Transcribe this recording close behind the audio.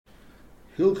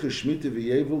Hilche Shmita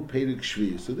V'Yevel Perik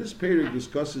Shvi. So this Perik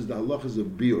discusses the halachas of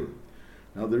biur.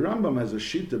 Now the Rambam has a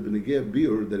shita b'negei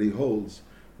biur that he holds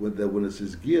that when it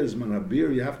says Giyaz Man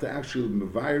HaBir, you have to actually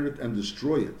mevayir it and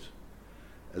destroy it.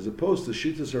 As opposed to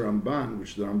Shitas Ramban,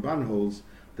 which the Ramban holds,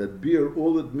 that beer,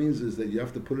 all it means is that you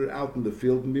have to put it out in the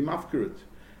field and be mafkir it.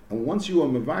 And once you are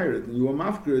mevayir it and you are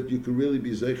mafkir it, you can really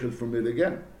be zeicher from it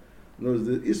again. In other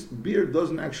words, beer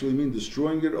doesn't actually mean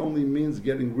destroying it, only means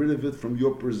getting rid of it from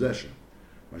your possession.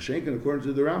 Mashenkin, according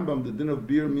to the Rambam, the din of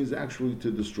beer means actually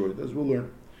to destroy it, as we'll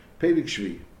learn. Perik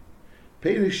Shvi.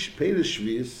 Perik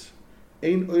Shvi's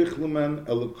ein oichluman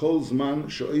el kol zman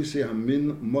she'oise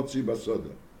hamin motzi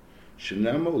basoda.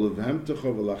 Shenema ulevhemtecha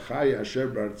v'lachaya asher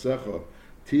b'artzecha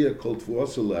tia kol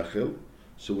tvuosa lechel.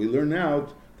 So we learn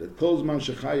out that kol zman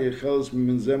shechaya echeles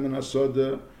min zemen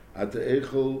asoda at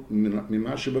eichel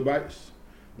mima shebebayis.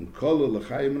 And kol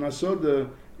lechaya min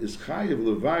asoda is chayev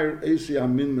levair eisi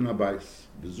hamin min habayis.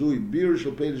 V'zui bir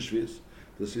shel Perik Shvi's.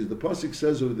 This is the pasuk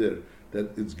says over there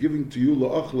that it's giving to you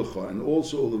la'achlecha and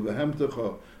also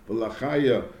ulevhemtecha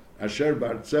v'lachaya asher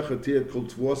b'artzecha tia kol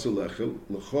tvuosa lechel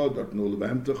lechod atnu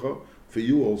ulevhemtecha for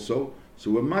you also.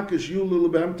 So when makish you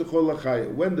ulevhemtecha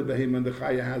lachaya, when the behem and the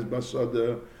chaya has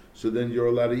basada, so then you're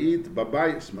allowed to eat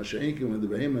babayis. Masha'inkin, when the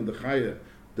behem and the chaya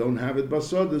don't have it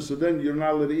basada, so then you're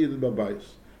not allowed to eat it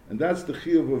babayis. And that's the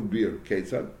chiyuv of beer.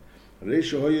 Ketzad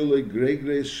reisha hoyolei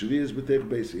gregreis shvius b'teich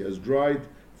beisi, as dried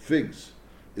figs.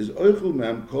 Is oichel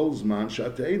mem kol zman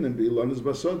shateinim b'ilonis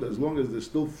basada, as long as there's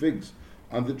still figs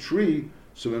on the tree,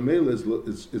 so memela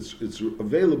it's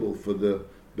available for the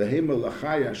behema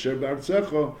lachaya asher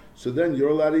b'artzecha, so then you're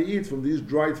allowed to eat from these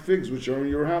dried figs which are in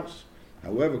your house.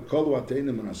 However, kol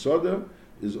ateinim and asoda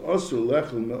is also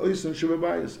lechel me'oisen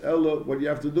shebebayis. Ella, what you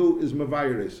have to do is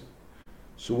mevayir.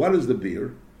 So what is the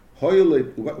beer?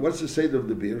 What's the state of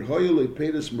the beer? Hoyole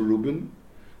peres merubin.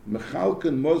 If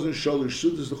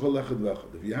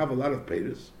you have a lot of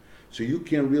peiros, so you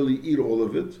can't really eat all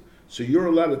of it, so you're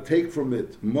allowed to take from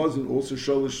it mazon also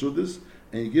sholish sudas,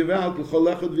 and you give out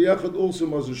l'chol echad v'yachad also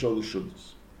mazon sholish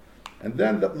sudas. And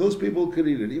then those people could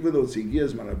eat it, even though it's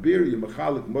igiyaz man habir, you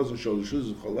mechalik mazon sholish sudas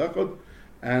l'chol echad,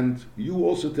 and you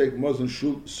also take mazon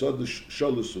sholish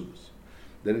sudas.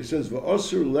 Then he says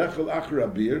v'osur lechel achar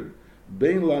habir,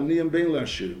 bein lani and bein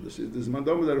lashir. This is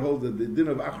mandama that holds that the din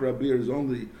of achar habir is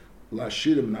only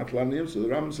lashirim, not laniim. So the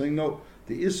Rambam is saying no.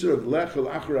 The isur of lechel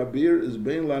achar habir is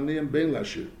bein lani and bein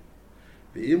lashir.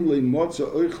 Ve'im leimotza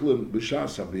oichlim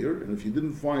b'shas habir, and if you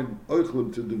didn't find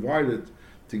oichlim to divide it,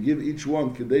 to give each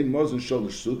one kedei mazon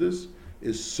shalish sudas,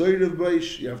 is soirev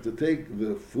baish. You have to take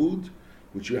the food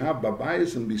which you have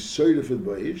babayis and be soirev it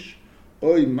baish.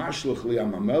 Oy mashlach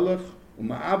liyam hamelech. So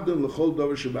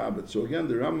again,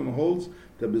 the Rambam holds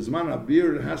that Bizman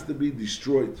Abir has to be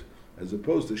destroyed, as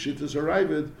opposed to Shittas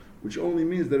Haravid, which only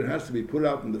means that it has to be put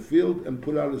out in the field and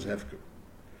put out as hefker.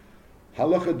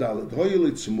 Halacha Dalet,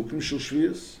 Hoyelit Tzumukim Shel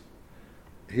Shvius.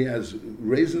 He has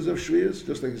raisins of Shvius,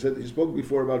 just like he said, he spoke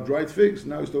before about dried figs,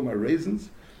 now he's talking about raisins.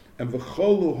 And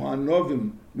V'cholu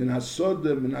Ha'anovim Min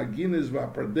HaSoda Min HaGinez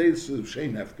V'Apardeis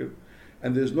Shein Hefker.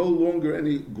 And there's no longer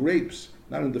any grapes,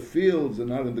 not in the fields and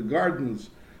not in the gardens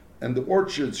and the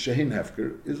orchards, shehin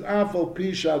hefker, is afal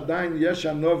pi shadain yesh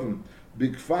anovim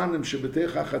bigfanim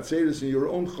shebetecha chatzeris, in your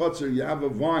own chotzer you have a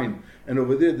vine, and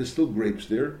over there's still grapes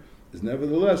there, is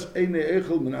nevertheless eine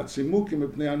echel min atzimukim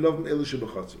epnei anovim elu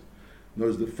shebechotzer. In other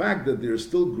words, the fact that there are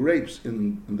still grapes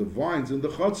in the vines in the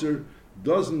chotzer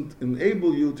doesn't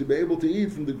enable you to be able to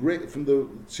eat from the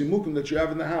tzimukim that you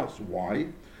have in the house. Why?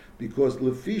 Because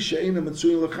lefi she'ena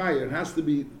metzuyin l'chaya, it has to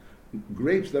be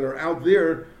grapes that are out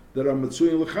there that are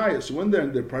metzuyin l'chaya. So when they're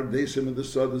in the pardesim and the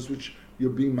sodas, which you're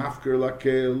being mafker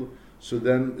lakel, so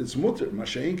then it's mutter.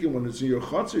 Masha'inkin, when it's in your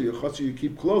chotzer you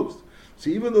keep closed. So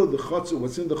even though the chotzer,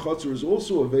 what's in the chotzer is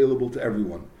also available to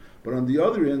everyone, but on the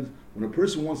other end, when a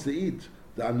person wants to eat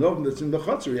the anovim that's in the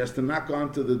chotzer, he has to knock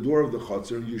onto the door of the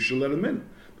chotzer, and you should let him in,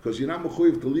 because you're not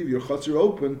mechuyev to leave your chotzer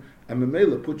open and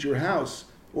memela put your house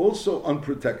also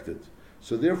unprotected.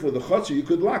 So therefore the chotzer you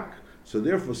could lock. So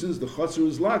therefore, since the chotzer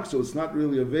is locked, so it's not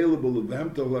really available.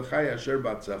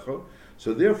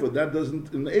 So therefore, that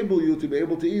doesn't enable you to be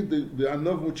able to eat the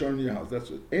anovim which are in your house. That's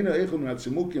it. In other words,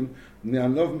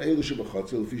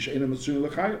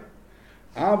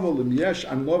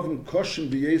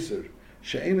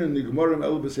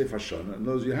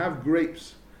 you have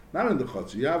grapes, not in the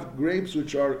chotzer. You have grapes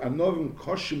which are anovim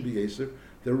koshim b'yeser.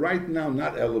 They're right now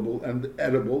not edible,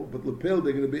 but lepel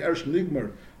they're going to be ersh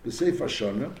nigmar b'seif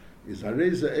hashana. Is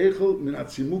hareza echel min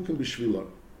atzimukim b'shvilon.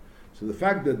 So the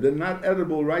fact that they're not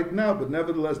edible right now, but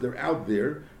nevertheless they're out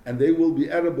there, and they will be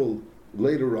edible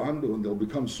later on when they'll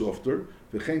become softer.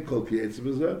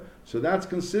 So that's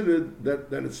considered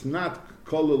that it's not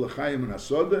kol l'chaim and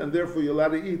asoda, and therefore you're allowed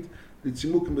to eat the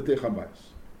tzimukim b'tei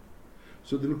chabayis.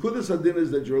 So the nekudas hadin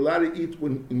is that you're allowed to eat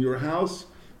when in your house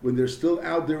when they're still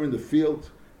out there in the field.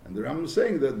 And the Rambam is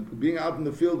saying that being out in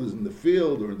the field is in the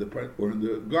field or in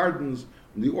the gardens,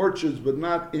 in the orchards, but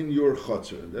not in your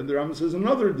chutzner. And then the Rambam says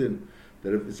another din,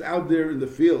 that if it's out there in the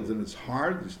fields and it's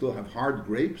hard, you still have hard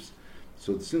grapes.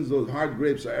 So since those hard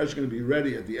grapes are actually going to be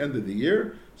ready at the end of the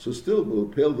year, so still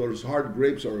those hard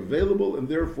grapes are available, and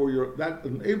therefore that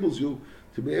enables you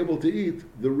to be able to eat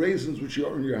the raisins which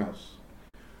are in your house.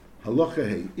 Halacha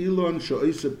hey, ilon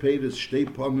sho'isa peiris shtei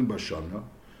pamim b'shana,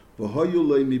 v'hoyu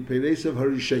lei mi peiresav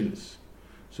harishenis.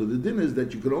 So the din is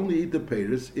that you can only eat the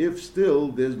peiris if still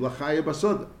there's lachaya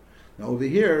basada. Now over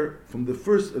here, from the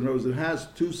first, in other words, it has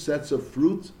 2 sets of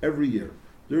fruit every year.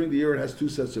 During the year, it has 2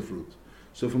 sets of fruit.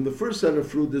 So from the first set of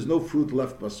fruit, there's no fruit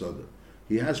left basada.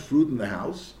 He has fruit in the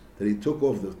house that he took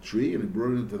off the tree and he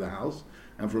brought it into the house.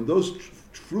 And from those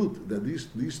fruit that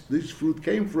these fruit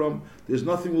came from, there's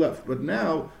nothing left. But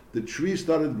now the tree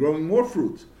started growing more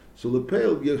fruit. So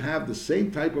lepel, you have the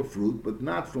same type of fruit, but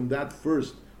not from that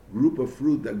first group of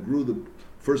fruit that grew the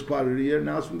first part of the year.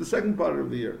 Now it's from the second part of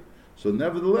the year. So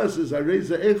nevertheless, is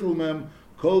areza echel mem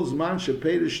kol zman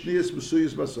shepeiris shnius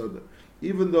mesuyas basada.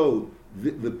 Even though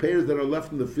the pears that are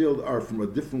left in the field are from a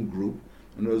different group,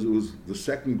 and it was the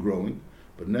second growing,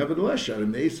 but nevertheless,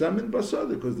 sharim eisam in basada,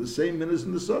 because the same min is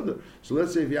in the sada. So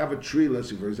let's say if you have a tree, let's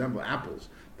say for example apples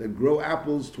that grow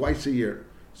apples twice a year.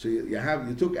 So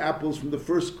you took apples from the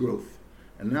first growth,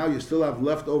 and now you still have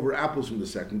leftover apples from the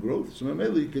second growth. So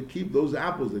maybe you could keep those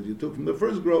apples that you took from the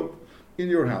first growth in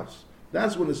your house.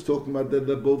 That's when it's talking about that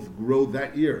they both grow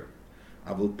that year.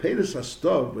 Avol peiris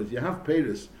hastov, but you have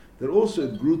peiris that also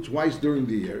it grew twice during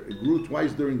the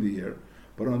year.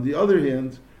 But on the other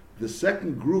hand, the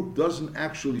second group doesn't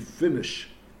actually finish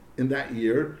in that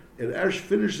year. It actually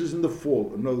finishes in the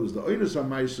fall. In other words, the oinus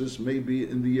hamaisus may be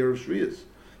in the year of Shrias.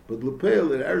 But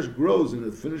lepel, it actually grows and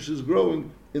it finishes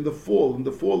growing in the fall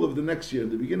of the next year, in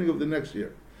the beginning of the next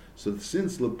year. So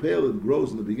since lepel, it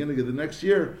grows in the beginning of the next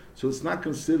year, so it's not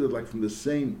considered like from the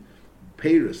same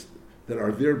peiris that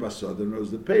are there basad. In other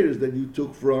words, the peiris that you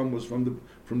took was from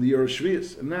the year of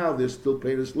Shvius, and now there's still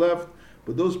peiris left.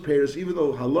 But those peiris, even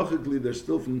though halachically they're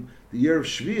still from the year of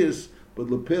Shvius, but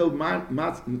lepel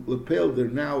they're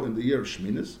now in the year of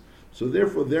Shminis, so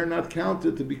therefore they're not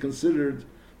counted to be considered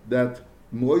that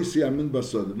moisi amin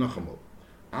basad nachamol.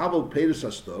 Aval peiris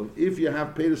hastov. If you have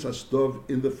peiris hastov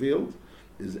in the field,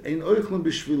 is ein oichlin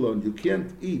b'shvilon. You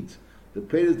can't eat the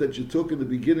peiris that you took in the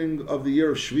beginning of the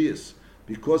year of Shvius,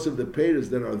 because of the peiris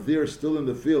that are there still in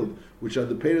the field, which are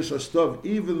the peiris hastov,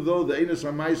 even though the eines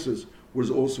hamaisus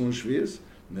was also in Shvius.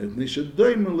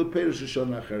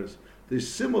 They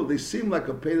seem like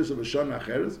a peiris of a shana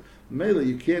acheres. Mele,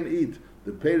 you can't eat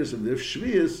the peiris of the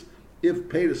Shvius if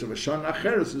peiris of a shana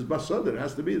acheres is basad. It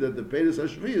has to be that the peiris of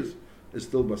Shvius is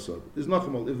still basad. It's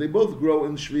nachamal. If they both grow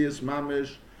in Shvius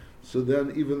mamish, so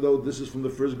then even though this is from the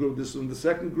first group, this is from the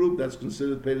second group, that's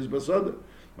considered peiris basad.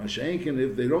 Mashenkin,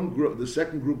 if they don't grow, the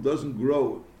second group doesn't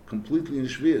grow completely in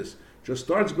Shvius, just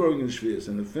starts growing in Shvius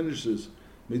and it finishes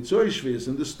Mitzoi Shvius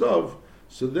in the stove,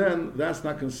 so then that's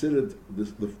not considered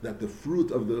that the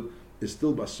fruit is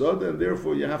still basad, and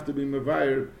therefore you have to be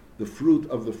mevayer the fruit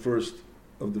of the first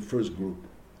group.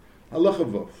 Halacha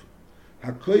vov.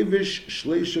 Hakovish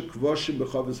shleisha kvoshim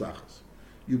b'chavis achas.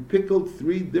 You pickled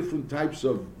 3 different types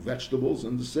of vegetables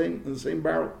in the same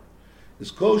barrel. It's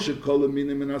kol shekol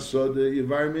minim in asada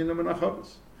yivar minim in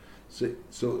achavis.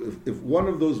 So if one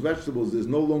of those vegetables is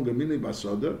no longer minim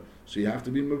basada, so you have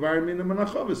to be mevar minim and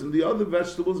achavis, and the other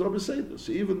vegetables are beseder.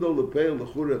 So even though lepeil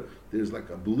lechura there's like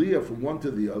a belia from one to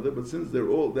the other, but since they're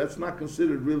all, that's not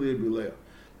considered really a belia,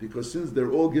 because since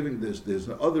they're all giving there's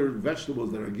other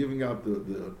vegetables that are giving out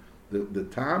the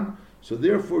tam, so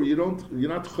therefore you're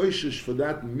not choishish for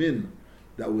that min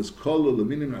that was kol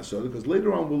leminim asada, because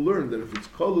later on we'll learn that if it's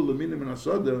kol leminim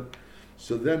asada,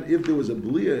 so then if there was a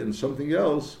belia in something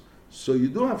else, so you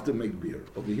do have to make beer.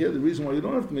 Over here, the reason why you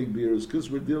don't have to make beer is because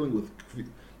we're dealing with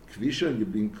kvisha and you're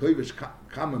being kovish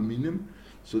kama minim.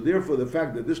 So therefore, the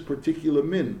fact that this particular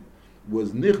min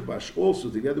was nichbash also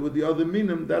together with the other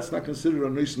minim, that's not considered a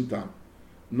nisan tam.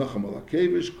 Nachamal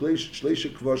hakevish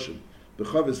shleisha kvoshim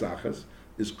b'chavis achas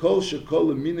is kol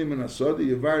shekol minim and asada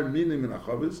yivar minim and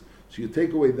achavis. So you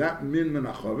take away that min and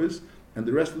achavis, and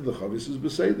the rest of the chavis is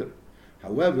beseder.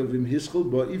 However, vim hischel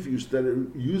ba, if you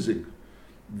started using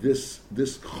this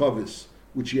chavis,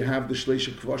 which you have the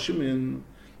shleisha kvashim in,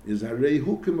 is harei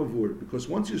hukim avur, because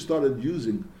once you started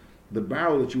using the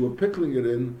barrel that you were pickling it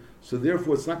in, so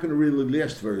therefore it's not going to really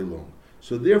last very long.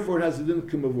 So therefore it has a din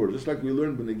kumavur. Just like we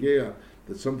learned b'negeya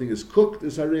that something is cooked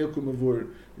is harei kumavur.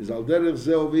 Is al derech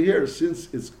zeh over here, since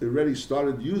it's already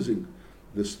started using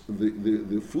this,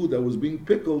 the food that was being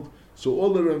pickled, so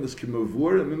all of them is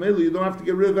kumavur, and memela you don't have to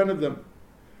get rid of any of them.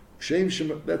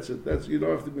 That's it. You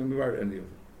don't have to be mevar any of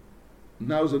them.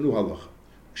 Now is a new halacha.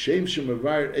 Kshem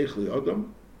shemavar echli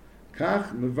adam,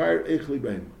 kach mevar echli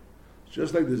behema.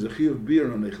 Just like there's a chi of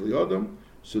beer on echli adam,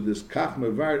 so there's kach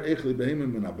mevar echli behema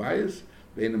min abayis,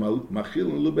 ve'enim machil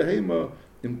and lu behema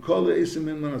im kol esim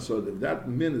min manasod. If that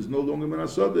min is no longer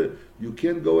manasod, you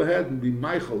can't go ahead and be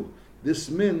meichel this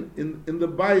min in the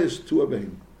bias to a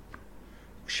behema.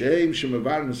 Kshem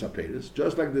shemavar nesaperes.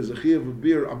 Just like there's a chi of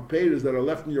beer on peres that are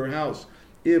left in your house,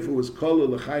 if it was kol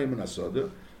lechayim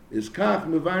manasod, is kach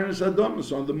mevarnis adam.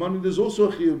 So on the money there's also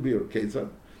a chiyuv beer. Ketzad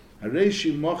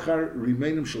hareishi mochar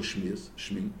remainim shel shviyas.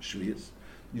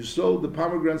 You sold the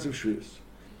pomegranates of shviyas.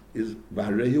 Is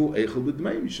vaharehu eichel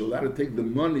b'dmeim. You're allowed to take the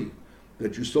money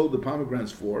that you sold the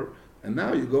pomegranates for, and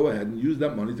now you go ahead and use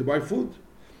that money to buy food.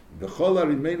 The chol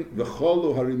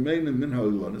harimeinim min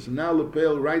ha'ilanis. And now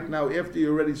lepel, right now, after you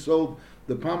already sold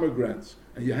the pomegranates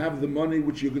and you have the money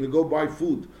which you're going to go buy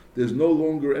food, there's no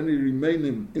longer any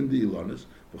remaining in the ilanis.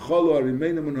 And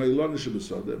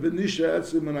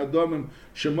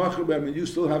you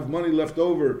still have money left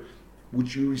over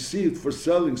which you received for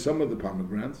selling some of the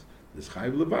pomegranates. This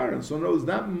chayv levaran. So knows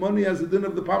that money has the din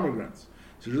of the pomegranates.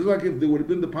 So just like if there would have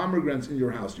been the pomegranates in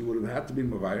your house, you would have had to be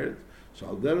mavayed. So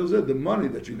al derech the money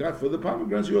that you got for the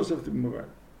pomegranates, you also have to be mavayed.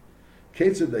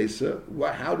 Ketzadesa,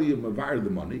 how do you mavayed the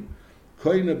money?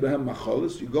 Koine behem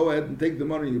macholis. You go ahead and take the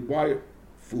money and you buy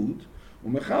food.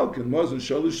 Just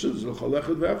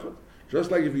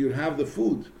like if you'd have the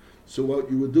food, so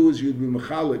what you would do is you'd be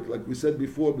mechalik, like we said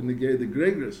before, b'negei the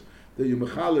gregors, that you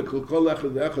mechalik kol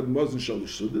echad ve'echad mazon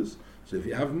shalish sudas. So if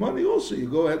you have money also, you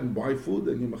go ahead and buy food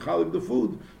and you mechalik the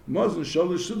food. Mazon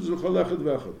shalish sudas l'chol echad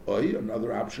ve'echad. Oy,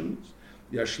 another option is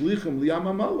yashlichem liyam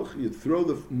hamelech. You throw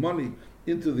the money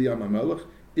into the yam hamelech.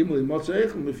 Imli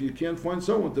motzeichim, if you can't find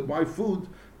someone to buy food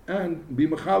and be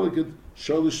mechalik it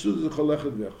shalish sudas l'chol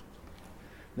echad ve'echad.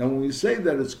 Now, when we say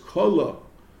that it's kola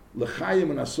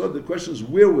l'chayim and asod, the question is,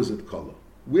 where was it kola?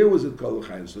 Where was it kola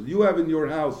l'chayim? So you have in your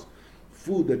house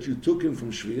food that you took in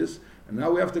from shviyas, and now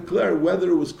we have to declare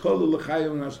whether it was kola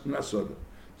l'chayim and asod.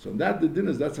 So that the din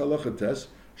is, that's halacha test.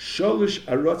 Sholish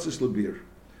arotzis l'bir.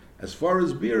 As far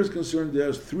as beer is concerned,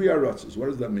 there's 3 arotzis. What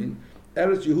does that mean?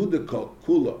 Eretz Yehuda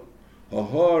kula,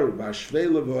 hahar,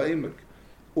 v'ashvela, v'ha'emek.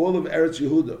 All of Eretz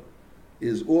Yehuda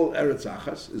is all Eretz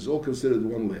Achas, is all considered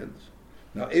one land.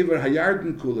 Now, Ever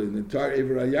Hayarden Kula, the entire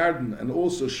Ever Hayarden, and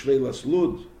also Shvelas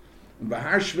Lud, and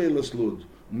Bahar Shvelas Lud,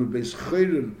 and Beis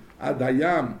Chayrin Ad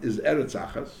Hayam is Eretz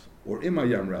Achas, or Im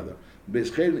Hayam rather.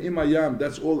 Beis Chayrin Im Hayam,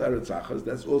 that's all Eretz Achas,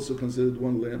 that's also considered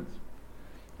one land.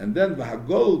 And then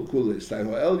Vahagol Kula,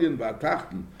 Sayho Elyon,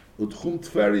 Vahatachten, Utchum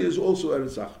Tferi is also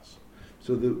Eretz Achas.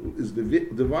 So is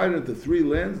divided into 3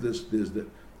 lands. There's the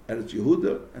Eretz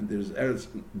Yehuda, and there's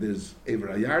Ever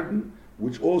Hayarden,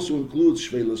 which also includes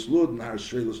Shvelas Lud and Har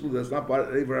Shvelas Lud. That's not part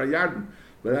of Ever Hayarden,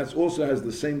 but that also has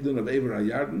the same din of Ever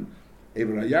Hayarden.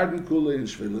 Ever Hayarden Kule and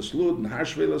Shvelas Lud and Har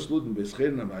Shvelas Lud and Beis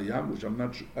Chayrin and Hayam, which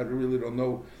I really don't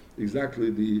know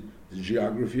exactly the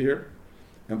geography here.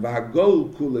 And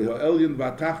Vahagol Kule Ha'elyon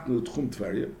V'atachten Utchum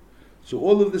Tverya. So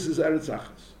all of this is Eretz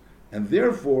Achas. And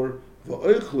therefore,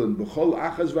 V'oichlen B'chol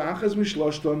Achas V'achas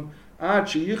Mishloshton Ad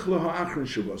Sheyichlo Ha'achron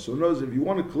Shabbat. So notice, if you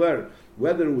want to declare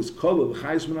whether it was kola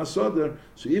l'chayis min hasoder,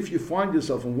 so if you find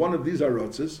yourself in one of these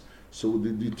arotzes, so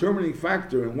the determining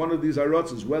factor in one of these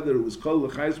arotzes, whether it was kola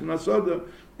l'chayis min hasoder,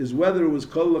 is whether it was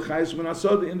kola l'chayis min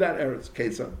hasoder in that eretz.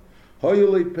 Ketzad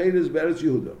hoyolei peiros be'eretz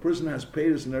Yehuda. A person has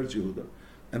peiros in Eretz Yehuda,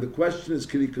 and the question is,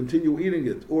 can he continue eating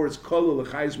it, or it's kola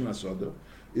l'chayis min hasoder?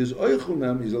 Is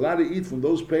oichulnem, he's allowed to eat from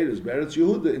those peiros be'eretz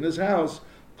Yehuda in his house.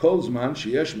 Kol zman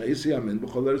sheyesh me'isi amin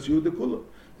b'chol Eretz Yehuda kula.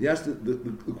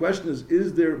 The question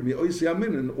is there mi'oisi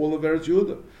amin in all of Eretz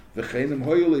Yehuda? V'cheinim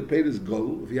hoyolei peiros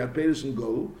gol. If he had peiros in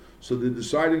gol, so the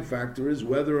deciding factor is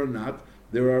whether or not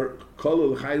there are kol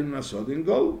l'chayim nasod in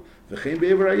gol. V'chein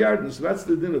be'ever hayarden. So that's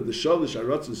the din of the sholish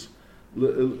arotzes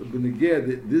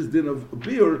b'negeh. This din of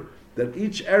beer, that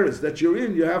each eretz that you're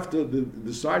in, you have to, the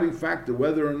deciding factor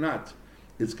whether or not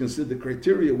it's considered, the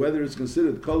criteria whether it's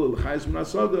considered kol l'chayim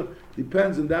nasod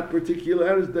depends on that particular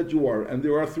eretz that you are. And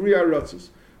there are 3 arotzes.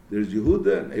 There's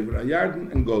Yehuda and Ever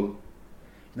Hayarden and Gol.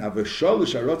 Now, the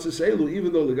Sholish Arotzes Elu,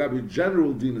 even though the Gabi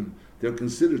general dinim, they're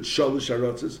considered Sholish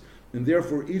Arotzes, and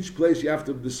therefore each place you have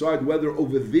to decide whether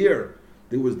over there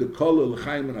was the Kol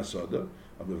L'chaim and Asoda.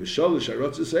 But the Sholish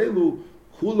Arotzes Elu,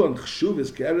 kulon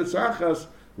chshuvis ke'eretz achas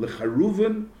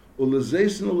lecharuven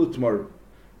ulezeisen uletmarim.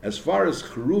 As far as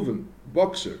charuven,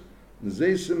 boxer,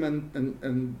 zeisim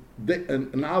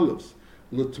and olives,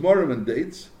 letmarim and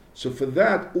dates. So for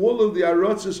that, all of the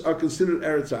arotzes are considered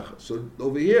eretz achas. So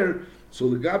over here, so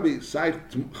legabi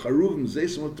side charuvim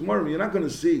zeisim letmarim, you're not going to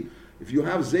see if you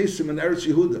have zeisim in Eretz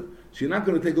Yehuda. So you're not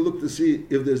going to take a look to see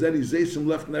if there's any zeisim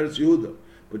left in Eretz Yehuda.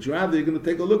 But you're going to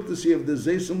take a look to see if there's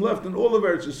zeisim left in all of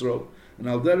Eretz Yisrael. And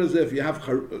al derez if you have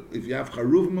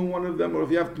charuvim in one of them or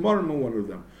if you have tmarim in one of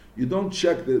them, you don't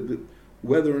check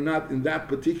whether or not in that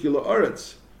particular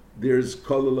Eretz there's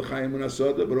kol l'chaim and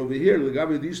asada. But over here,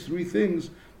 legabi these three things,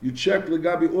 you check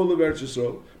legabi all of Eretz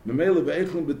Yisrael. Memele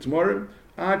ve'echlin b'tmarim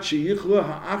ad sheyichla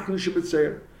ha'achrin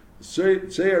shebetzeir.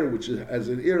 Tzeir, which has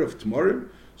an ear of tmarim.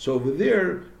 So over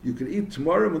there, you can eat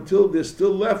tmarim until they're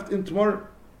still left in tmarim.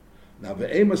 Now,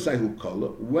 ve'emasaihu kala,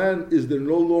 when is there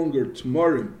no longer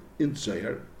tmarim in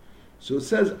tzeir? So it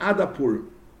says adapurim.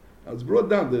 Now it's brought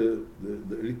down. The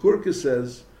Rikurka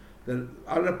says that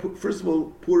first of all,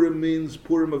 Purim means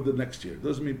Purim of the next year. It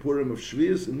doesn't mean Purim of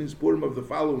Shvius. It means Purim of the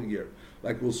following year.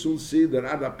 Like we'll soon see that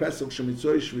Ada Pesach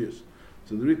Shemitzoy Shvius.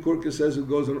 So the Rikurka says it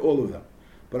goes on all of them.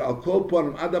 But I'll call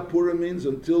Purim, Ada Purim means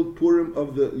until Purim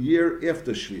of the year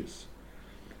after Shvius.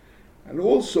 And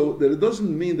also that it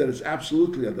doesn't mean that it's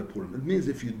absolutely Ada Purim. It means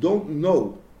if you don't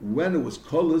know when it was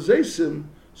Kol HaZeisim,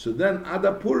 so then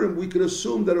Ada Purim, we could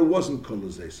assume that it wasn't Kol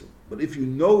HaZeisim. But if you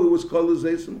know it was Kol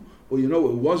HaZeisim, or you know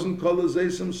it wasn't Kol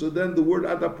HaZeisim, so then the word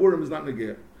Ada Purim is not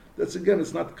Negeh. That's again,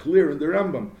 it's not clear in the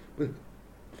Rambam. But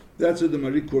that's what the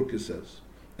Marie Korke says.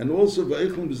 And also,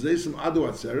 V'eichlum B'Zeisim Adu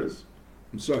Atzeres.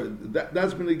 I'm sorry,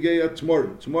 that's been Negeh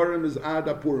Tmorim. Tmorim is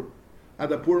Ada Purim.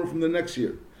 Ada Purim from the next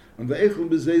year. And V'eichlum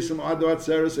B'Zeisim Adu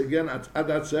Atzeres, again,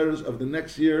 Ada Atzeres of the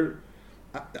next year,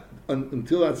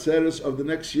 until Atzeres of the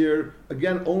next year,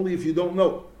 again, only if you don't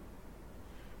know.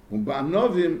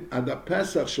 U'ba'anovim Ada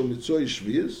Pesach Shel Mitzvah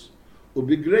Shvius,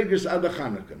 u'bigregers Ada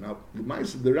Chanukah. Now,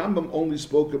 the Rambam only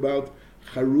spoke about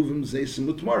Charuvim Zeisim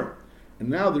Utmar. And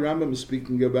now the Rambam is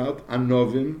speaking about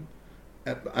Anovim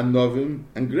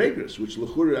and Gregers, which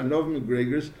L'churi Anovim and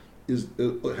Gregers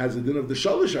has a din of the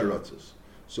Shalosh Arotzes.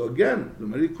 So again, the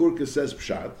Marie Korke says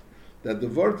Pshat, that the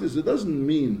Vort is, it doesn't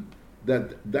mean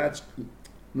that's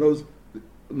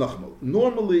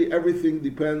normally everything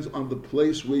depends on the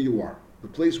place where you are. The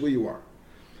place where you are.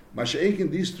 Masha'ekin,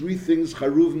 these three things,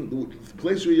 Charuvim, the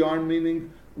place where you are,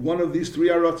 meaning one of these three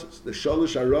arotzes. The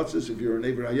Shalosh arotzes, if you're in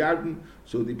Ever HaYarden,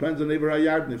 so it depends on Ever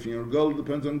HaYarden. If you're in Gol, it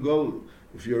depends on Gol.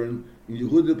 If you're in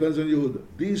Yehuda, it depends on Yehuda.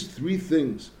 These three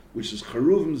things, which is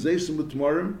Charuvim, Zeisim,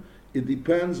 Utmarim, it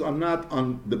depends on not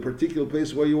on the particular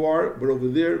place where you are, but over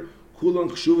there, Kulon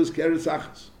Chshuvas Keretz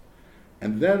Achas.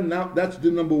 And then now, that's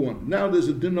din number one. Now there's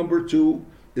a din number two,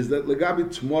 is that Legabi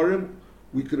Tmorim,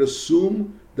 we could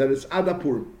assume that it's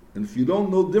Adapurim. And if you don't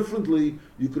know differently,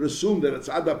 you could assume that it's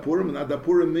Adapurim, and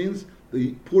Adapurim means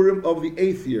the Purim of the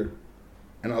 8th year.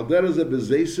 And Alderazeh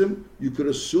Bezeisim, you could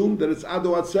assume that it's Ado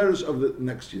Atzeres of the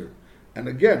next year. And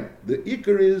again, the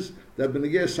Iker is that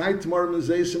Benegeh Sai Tmorim and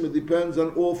Zeisim, it depends on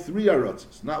all three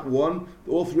Arotzes, not one,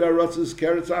 all three Arotzes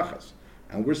Keretz Achas.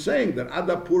 And we're saying that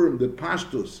Adapurim, the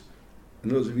Pashtus, in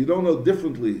other words, if you don't know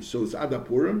differently, so it's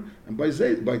Adapurim, and by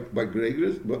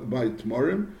Gregers, by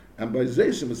Tmorim, and by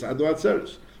Zeisim, it's Ado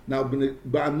Atzeres. Now, by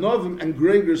Anovim and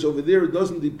Gregers over there, it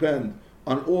doesn't depend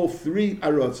on all three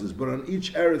Arotzes, but on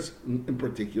each Eretz in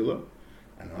particular.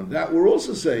 And on that, we're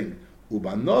also saying,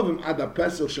 Ubanovim Ada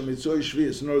Pesach Shemitzoy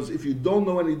Shvius. In other words, if you don't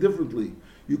know any differently,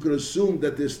 you could assume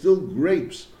that there's still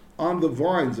grapes on the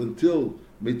vines until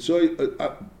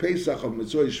Pesach of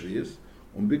Mitzoy Shvius.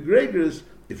 On Big Gregers,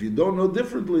 if you don't know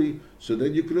differently, so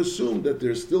then you could assume that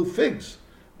there's still figs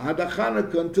Ada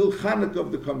Chanukah until Chanukah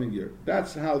of the coming year.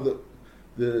 That's how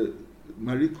the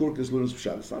Marie Korke's learns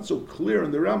Pshat. It's not so clear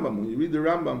in the Rambam. When you read the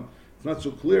Rambam, it's not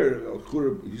so clear.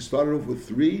 He started off with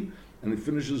three, and he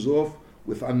finishes off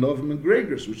with Anovim and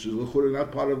Gregers, which is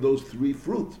not part of those three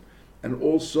fruit. And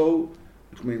also,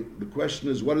 I mean, the question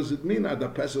is, what does it mean? Ada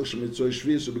Pesach Shemitzoy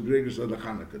Shvius or Gregers Ada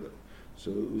Chanukah.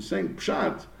 So we're saying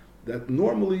Pshat, that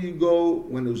normally you go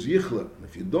when it's Yichla. And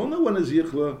if you don't know when it's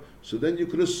Yichla, so then you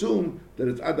could assume that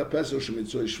it's Ada Pesach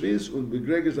Shemitzoy Shvius and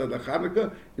Begregers Ada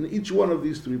Chanukah in each one of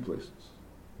these three places.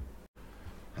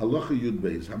 Halacha Yud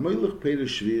Beis. Hamelech Peiros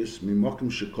Shvius mimokim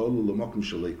shekolu lemokim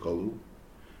shelei kolu.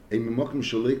 A mimokim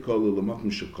shelei kolu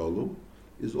lemokim shekolu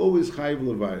is always chayiv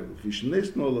levayil. If he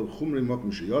shneis no lev chumrei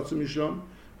mokim sheyotzim misham,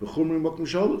 v'chumrei mokim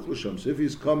sheholech l'sham. So if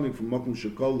he's coming from mokim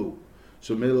shekolu,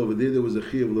 so male over there was a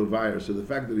chiyav levayir. So the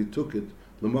fact that he took it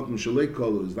lemokim shelei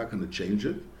kolu is not going to change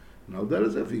it. Now that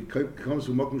is if he comes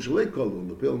from Makom Shalei Kolu,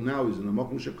 Lepel now is in a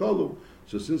Makom Shekolu,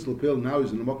 so since Lepel now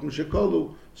is in a Makom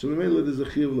Shekolu, so Memela there's a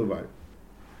Chiv Levai.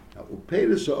 Now,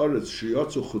 Upeiris Ha'aretz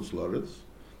Shiyotzu Chutz L'Aretz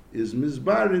is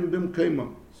Mizbarim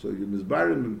B'Mkeimam. So your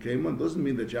Mizbarim B'Mkeimam doesn't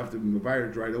mean that you have to be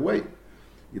Mizbarim right away.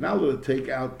 You're not allowed to take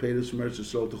out Peiris from Eretz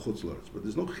Yisrael to Chutz L'Aretz, but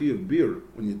there's no Chiv Beer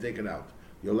when you take it out.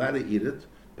 You're allowed to eat it,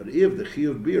 but if the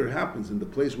Chiv Beer happens in the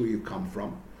place where you come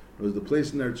from, or the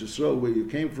place in Eretz Yisrael where you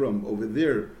came from, over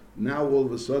there, now all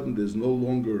of a sudden there's no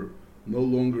longer a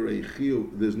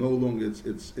chiyuv. There's no longer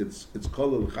it's kol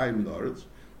l'chaim in Aretz.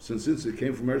 Since it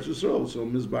came from Eretz Yisrael, so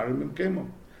mizbarim came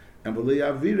on. And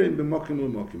v'leyavirein b'mokim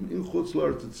l'mokim in Chutz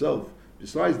L'Aretz itself.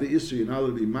 Besides the issue, you're not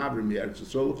allowed to be maver mi Eretz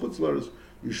Yisrael l'Chutz L'Aretz.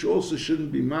 You also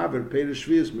shouldn't be maver peiris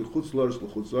shvius mi Chutz L'Aretz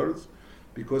l'Chutz L'Aretz,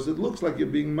 because it looks like you're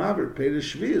being maver peiris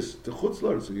shvius to Chutz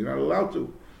L'Aretz, so you're not allowed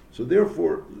to. So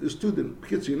therefore, the student,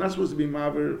 you're not supposed to be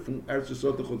maver from Eretz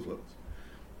Yisrael to Chutz L'Aretz.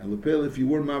 And Lepel, if you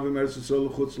were Mavim Eretz Yisrael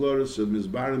Chutz L'Aretz, so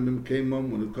Mizbarim Bim Keimam,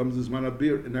 when it comes to Zman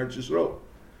HaBir in Eretz Yisrael.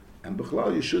 And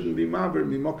Bechlal, you shouldn't be Mavir,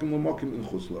 Mimokim L'Mokim in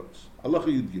Chutz L'Aretz. Allah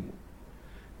Yud Gimel.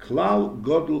 Klal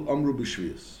Godel Amru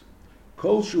B'Shvius.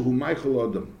 Kol Shehu Meichel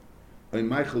Adam, or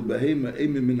Meichel Behema,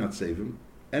 Eimim Min HaTzevim,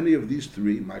 any of these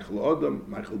three, Meichel Adam,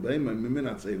 Meichel Behema, Eimim Min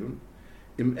HaTzevim,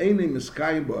 Im Einim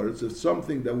Miskayim B'Aretz, it's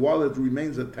something that while it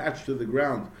remains attached to the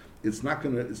ground, it's not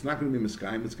going to be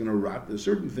miskayim, it's going to rot. There's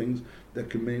certain things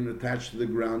that can remain attached to the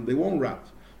ground, they won't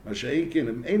rot. If they're not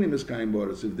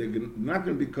going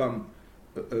to become,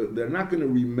 they're not going to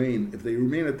remain, if they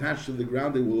remain attached to the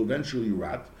ground, they will eventually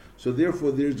rot. So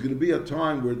therefore, there's going to be a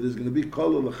time where there's going to be kol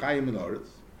l'chaim in Aretz.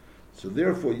 So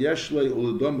therefore, yeshlei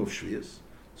uladom of shvius.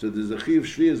 So there's a chi of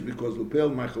shvius because l'pel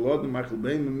meichel adam, meichel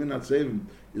beim, min hatzevim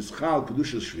is chal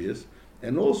kedushas shvius.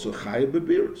 And also chayav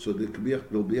b'bir, so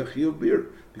there'll be a chiyuv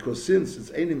bir, because since it's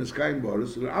einim miskayim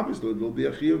baris, so obviously there'll be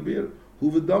a chiyuv bir,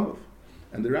 hu v'damav.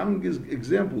 And the Rambam gives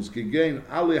examples, kigein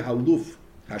ale haluf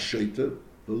hasheita,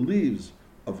 the leaves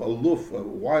of a luf, a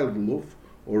wild luf,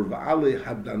 or v'ale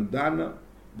hadandana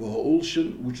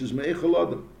v'ha'ulshin, which is me'echel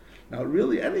adam. Now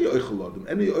really any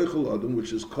oichel adam,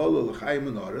 which is kol l'chaim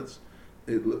in Aretz,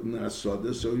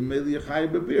 so you made the chayav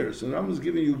b'bir. So the Rambam is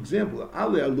giving you example,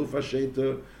 ale haluf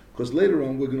hasheita, because later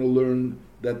on we're going to learn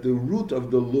that the root of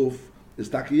the luf is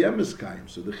taki yemiskayim.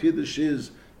 So the chiddush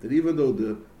is that even though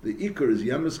the ikar is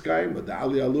yemiskayim, but the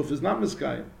ali aluf is not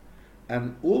miskayim.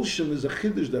 And ulshim is a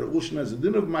chiddush that ulshim has a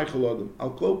din of Meichel Adam.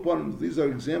 I'll call upon these are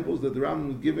examples that the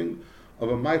Rambam is giving of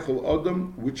a Meichel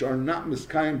Adam which are not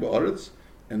miskayim ba'aretz,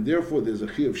 and therefore there's a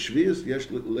chi of shvius, yesh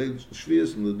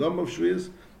shvius and the dam of shvius,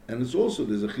 and it's also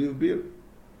there's a chi of bir.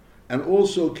 And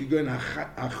also kigoin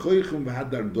hachoichim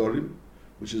v'hadar dorim,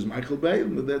 which is Michael Bay,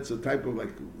 but that's a type of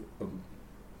like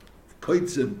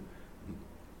koitzim,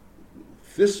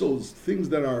 thistles, things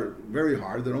that are very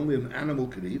hard, that only an animal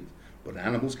could eat, but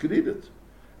animals could eat it.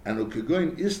 And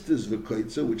ukegoin istis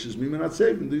v'koitza, which is mimin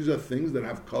hatzevim. These are things that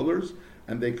have colors,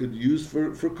 and they could use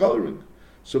for coloring.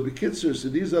 So b'kitzur, so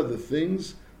these are the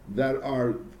things that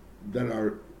are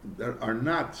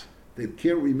not, they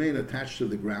can't remain attached to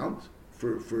the ground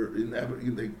for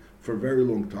a very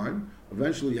long time.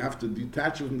 Eventually you have to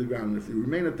detach it from the ground, and if they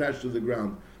remain attached to the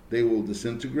ground, they will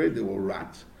disintegrate, they will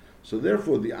rot. So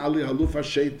therefore, the Ali Haluf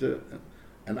HaSheita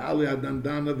and Ali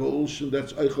Hadandana V'Ulshin,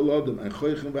 that's Eichel Adam, and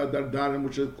Choichem V'Adardarim,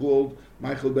 which are called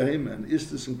Michael Behema, and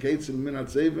Istis and Keitzim Min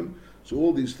HaTzevim. So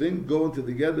all these things go into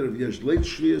together of Yesh Leit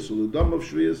Shvius, or the Dam of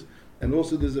Shvius, and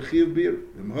also there's a Chiv Bir.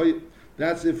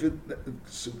 That's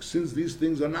since these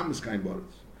things are not Miskayim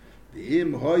Baritz. The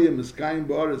im hoyem miskayim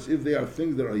baretz, if they are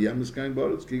things that are yem miskayim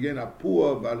baretz, kigen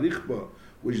apua v'arichba,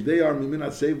 which they are mimin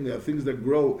hatzevim, they are things that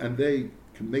grow and they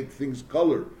can make things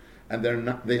color, and they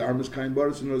are miskayim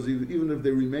baretz, and even if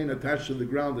they remain attached to the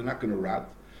ground, they're not going to rot.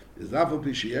 Is afal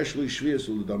pi sheyesh li shvius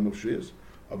u'ledam of shvius,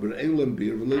 aber ein lem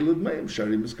bir v'leilad meim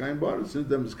shari miskayim baretz. Since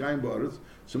they're miskayim baretz,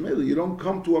 so maybe you don't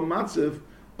come to a matzav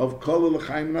of kol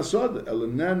l'chaim nasod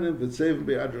elanenim v'tzevim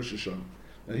be'ad Rosh Hashanah.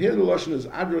 And here the lashon is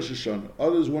ad Rosh Hashanah.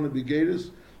 Others want to be gators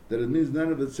that it means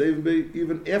none of it saving be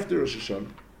even after Rosh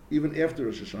Hashanah. Even after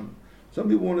Rosh Hashanah. Some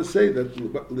people want to say that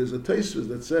there's a Tosfos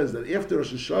that says that after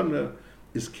Rosh Hashanah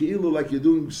is ki'ilu like you're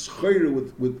doing schayra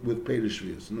with Peiris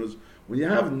Shvius. In other words, when you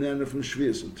have nana from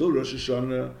Shvius until Rosh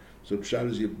Hashanah, so pshat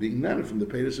is you're being nana from the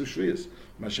Peiris of Shvius.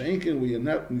 Masha'inkin when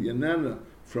you're nana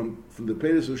from the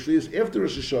Peiris of Shvius after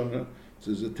Rosh Hashanah.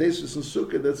 So there's a Tosfos in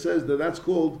Sukkah that says that that's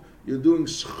called you're doing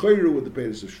schayra with the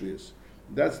Peiris of Shvius.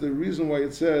 That's the reason why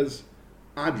it says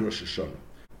ad Rosh Hashanah.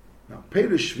 Now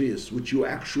Peiris Shvius, which you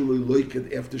actually like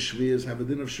it after Shvius, have a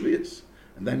din of Shvius,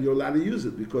 and then you're allowed to use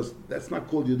it because that's not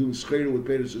called you're doing schayra with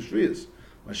Peiris of Shvius.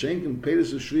 Mashenkin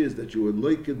Peiris of Shvius that you would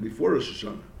like it before Rosh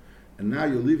Hashanah, and now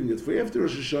you're leaving it for after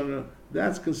Rosh Hashanah,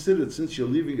 that's considered, since you're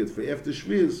leaving it for after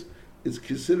Shvius, it's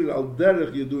considered al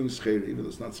derech you're doing Schera, even though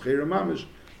it's not Schera Mamish,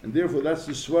 and therefore that's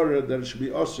the Svara that it should be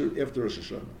Asr after Rosh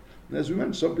Hashanah. And as we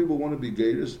mentioned, some people want to be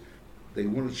Geiris, they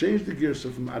want to change the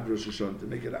Girsa from Ad Rosh Hashanah to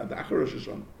make it Ad Achar Rosh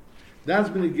Hashanah. That's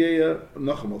been a Geya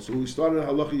Nachamal. So we started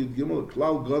Halacha Yud Gimel, a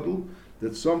Klal Gadol,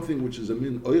 that's something which is a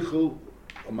min Oichel,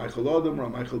 a Michael Adam, or a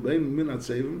Michael Beim, min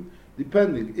Atzevim,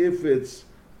 depending if it's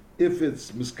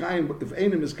Miskayim, if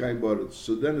ain't a Miskayim Baritz,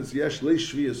 so then it's Yesh Le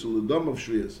Shvias, or the Dom of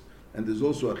Shvias, and there's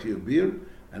also a Chiv Bir,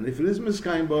 and if it is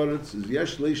Miskayim Baritz, it's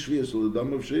Yesh Le Shvias, or the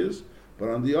Dom of Shvias, but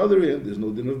on the other hand, there's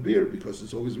no din of beer, because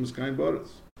it's always Miskayim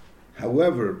Baritz.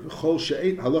 However, V'chol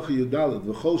She'ein, Halacha Yudalet,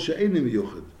 V'chol She'einim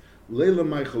Yuchid, Leila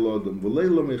Michael Adam,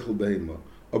 V'leila Michael Behema,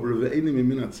 Aber Ve'einim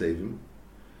Min Atzevim,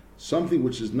 something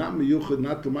which is not miyuchad,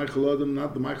 not the Michael Adam,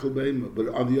 not the Michael Behema, but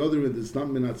on the other hand, it's not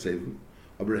Min Atzevim.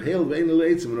 Aber Heil Ve'ein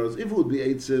Eitzim, if it would be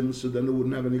Eitzim, so then it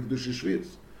wouldn't have any Kedusha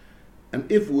Shvius. And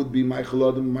if it would be Michael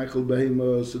Adam, Michael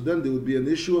Behema, so then there would be an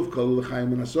issue of Kol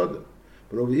L'chaim and Asoda.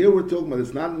 But over here we're talking about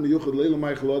it's not miyuchad, Leila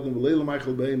Michael Adam, Leila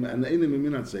Michael Behema, and Einim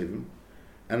Min Atzevim,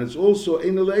 and it's also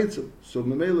Ein Eitzim. So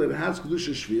Memela, it has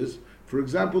Kedusha Shvius. For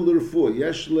example, the Refuah,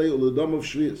 Yesh Le Uladam of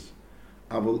Shvius.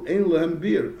 Aval ein lehem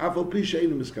bir, afal pi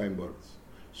she'einu miskayim baritz.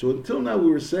 So until now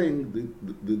we were saying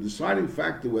the deciding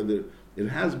factor whether it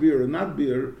has beer or not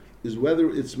beer is whether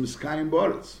it's miskayim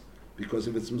baritz. Because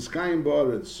if it's miskayim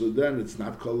baritz, so then it's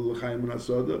not kol l'chaim and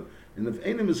asoda. And if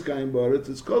ain't miskayim baritz,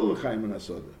 it's kol l'chaim and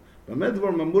asoda. But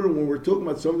medvar mamurim, when we're talking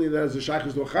about something that has a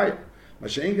shaychus l'chayim,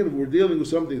 Mashenken, if we're dealing with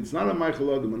something, it's not a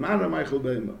Michael Adam, and not a Michael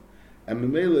Behema. And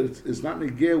Memela, it's not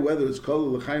negeh whether it's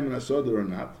kol l'chaim and asoda or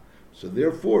not. So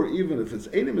therefore, even if it's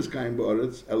Einim Miskayim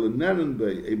Ba'aretz, Elenen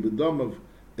Bey, a Bedam of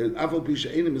Afal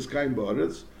Pisha Einim Miskayim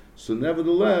Ba'aretz, so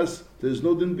nevertheless, there's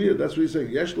no din beer. That's what he's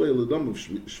saying. Yesh Le Eladam of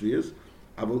Shvias,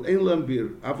 Aval Ein Lem beer,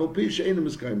 Afal Pisha Einim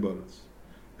Miskayim Ba'aretz.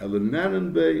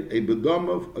 Elenen Bey, a Bedam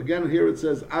of, again here it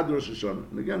says Ad Rosh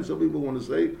Hashanah. And again, some people want to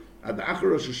say Ad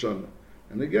Achar Rosh Hashanah.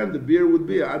 And again, the beer would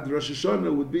be, Ad Rosh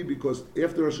Hashanah would be because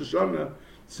after Rosh Hashanah,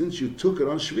 since you took it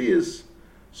on Shvias,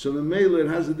 so the Memela, it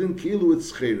has a din kilu it's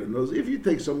schera. Knows if you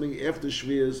take something after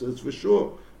Shvias, it's for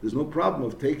sure. There's no problem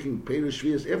of taking Peder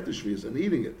Shvias after Shvias and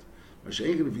eating it.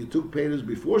 Mashenken, if you took Peders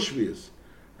before Shvias,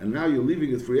 and now you're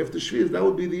leaving it for after Shvias, that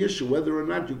would be the issue, whether or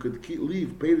not you could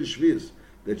leave Peder Shvias,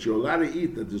 that you're allowed to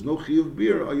eat, that there's no chiyuv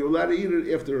beer, or you're allowed to eat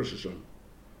it after Rosh Hashanah.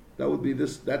 That would be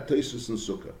that Taisus and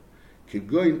Sukkah.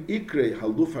 Kegoin ikre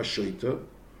haluf hashoita,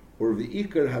 or the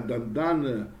ikar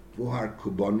hadandana vuhar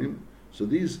kubonim. So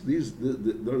there's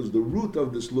the root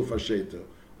of this luf hasheta,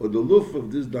 or the luf of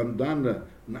this dandana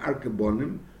and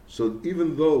arkabonim. So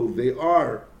even though they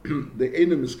are the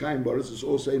enim miskayim baritz, it's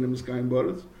also enim miskayim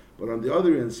baritz. But on the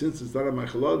other hand, since it's not a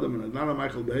Michael Adam and it's not a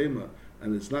Michael Behema,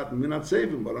 and it's not minat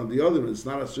sevim, but on the other hand, it's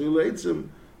not a suyul eitzim,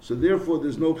 so therefore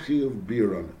there's no chiyuv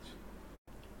beer on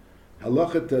it.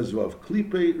 Halacha tezvav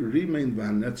klipe rimein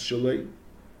v'hanetz shalei,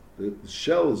 the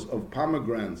shells of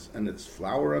pomegranates and its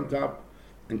flour on top.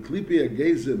 And klipi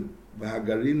agezim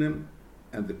v'hagarinim,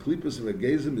 and the klipus of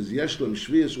agezim is yeshlem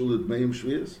shvius uledmeim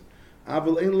shvius.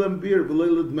 Aval ein lem beer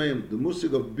v'leiledmeim. The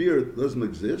musig of beer doesn't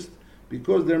exist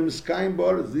because they're miskayim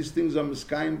baritz. These things are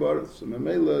miskayim baritz. So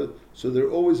memela, so they're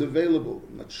always available.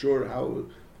 I'm not sure how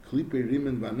klipi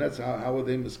rimen v'hanetz, how are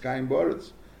they miskayim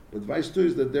baritz? But vice too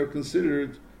is that they're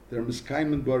considered they're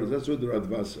miskayim baritz. That's what they're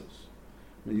advasas.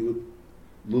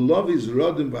 Lulav is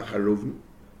rodim v'charuvim.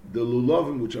 The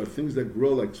lulavim, which are things that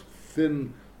grow like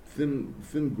thin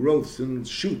growths and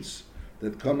shoots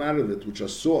that come out of it, which are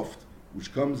soft,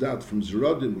 which comes out from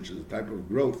zeradim, which is a type of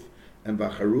growth, and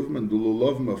v'charuvim, and the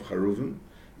lulavim of charuvim,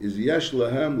 is yesh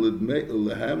lahem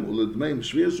uledmeim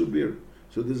shvius ubir.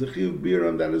 So there's a chiyuv beer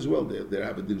on that as well. They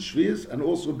have it in shvius and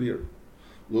also beer.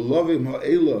 Lulavim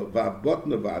ha'ela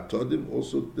v'abotna v'atodim,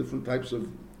 also different types of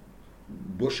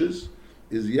bushes,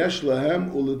 is yesh lahem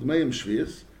uledmeim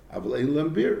shvius. Aval ein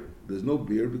lem beer. There's no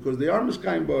beer because they are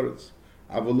miskayim baritz.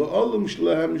 Aval la'olam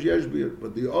shlehem yesh beer.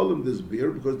 But the olam, there's beer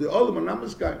because the olam are not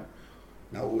miskayim.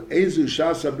 Now, ezu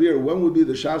shas beer. When would be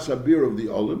the shas beer of the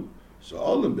olam? So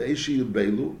olam be'eshi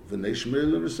yubelu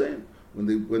v'neshmer the same. When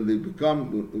they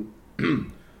become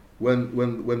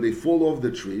when they fall off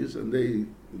the trees and they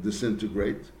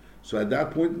disintegrate. So at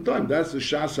that point in time, that's the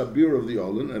shas beer of the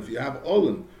olam. If you have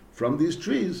olam from these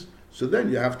trees, so then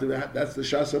you have to. That's the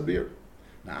shas beer.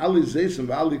 Now, ali zeisim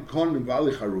v'ali konim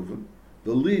v'ali charuvim,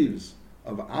 the leaves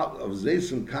of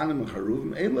zeisim, kanim, and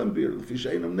charuvim, ein lem beer, l'fish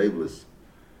einam nevlis.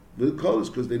 The colors,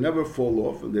 because they never fall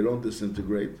off and they don't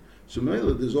disintegrate. So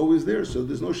Mela, there's always there, so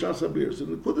there's no shasa beer. So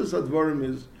the kudas advarim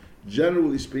is,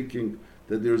 generally speaking,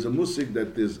 that there's a musik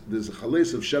that there's a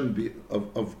chales of shem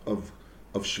of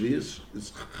shvius.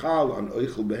 It's chal on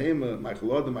oichel behema,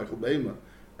 meichel adam, meichel behema,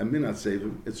 and minat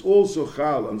sevim. It's also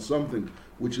chal on something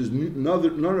which is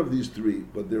none of these three,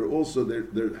 but they're also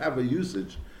they have a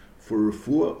usage for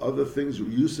refuah, other things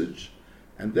usage,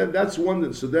 and then that's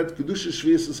one. So that kedusha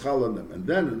shvius is chal on them, and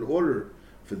then in order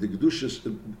for the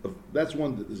kedusha, that's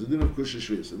one. There's a din of kedusha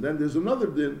shvius, and then there's another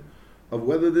din of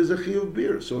whether there's a chiyuv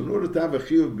beer. So in order to have a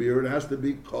chiyuv beer, it has to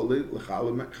be koli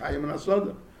l'chalim chayim and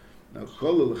asada. Now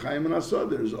koli l'chaim and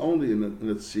asada is only in a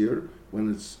tzir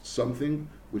when it's something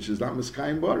which is not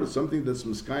miskayim ba'aretz. Something that's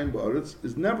miskayim ba'aretz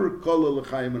is never koli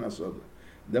l'chaim and asada.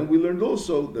 Then we learned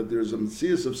also that there's a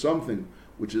metzias of something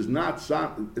which is not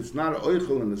it's not a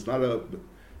oichel and it's not a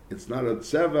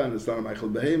tzeva and it's not a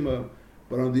meichel behema,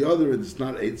 but on the other it's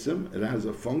not eitzim. It has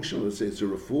a function. Let's say it's a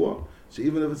refuah. So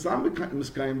even if it's not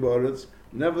miskayim ba'aretz,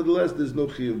 nevertheless there's no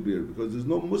chiyuv beer because there's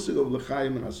no musig of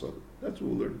l'chaim and asada. That's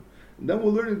what we're learning. And then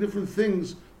we're learning different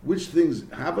things, which things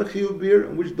have a chiyuv beer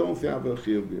and which don't have a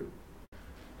chiyuv beer.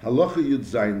 Halacha Yud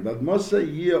Zayin, but Moshe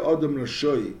yeh adam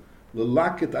rashoi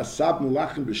lelaket asab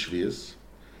mulachim b'shvius.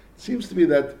 It seems to me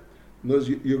that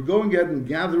you're going out and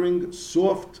gathering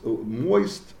soft,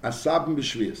 moist asabim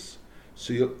b'shvius.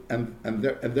 So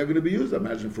they're going to be used, I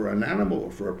imagine, for an animal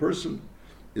or for a person.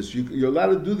 You're allowed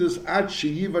to do this ad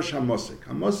sheyivash hamosek.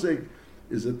 Hamosek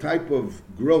is a type of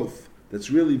growth that's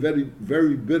really very,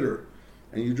 very bitter,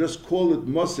 and you just call it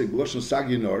mosek loshen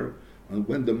saginor. And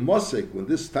when when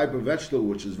this type of vegetable,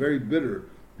 which is very bitter,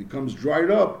 becomes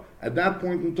dried up, at that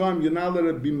point in time, you're not allowed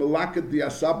to be melaket the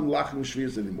asab lachim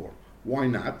shvius anymore. Why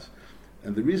not?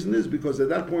 And the reason is because at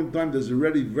that point in time, there's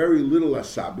already very little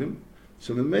asabim.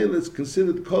 So the male is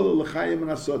considered kol l'chayim and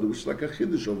asada, which is like a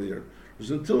chiddush over here.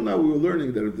 Because until now we were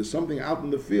learning that if there's something out in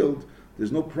the field,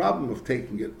 there's no problem of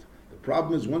taking it. The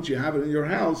problem is once you have it in your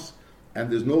house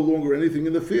and there's no longer anything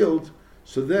in the field,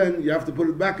 so then you have to put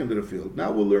it back into the field.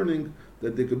 Now we're learning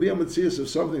that there could be a metzias of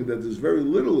something that there's very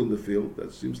little in the field.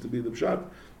 That seems to be the pshat,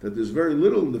 that there's very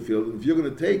little in the field. And if you're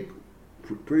going to take,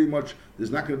 pretty much, there's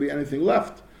not going to be anything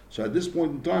left. So at this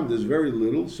point in time, there's very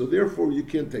little, so therefore you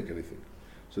can't take anything.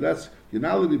 So that's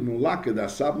Yinalid Mulakad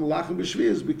Asab Mulachim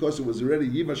B'Shvius because it was already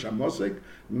Yivash Amosek.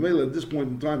 Memela at this point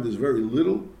in time there's very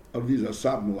little of these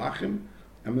Asab Mulachim,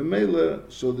 and Memela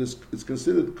so this it's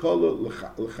considered Kola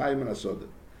L'Chaim and Asoda.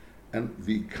 And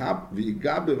the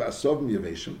Gabev Asovim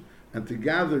Yaveshim, and to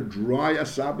gather dry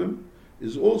Asabim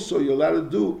is also you're allowed to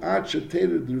do Ad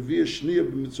Sheteder Revia Shnia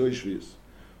B'Mitzvah Shvius.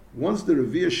 Once the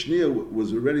Revia Shnia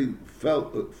was already fell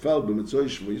B'Mitzvah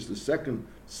Shvius, the second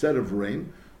set of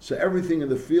rain. So everything in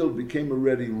the field became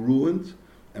already ruined,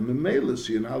 and memela,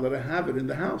 so you're not allowed to have it in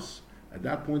the house. At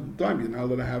that point in time, you're not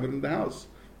allowed to have it in the house.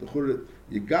 You're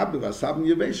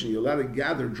allowed to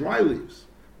gather dry leaves,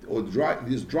 or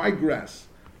dry grass,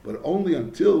 but only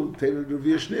until Taylor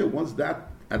Revia Shnia. Once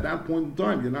at that point in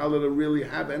time, you're not allowed to really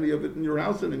have any of it in your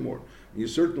house anymore. And you're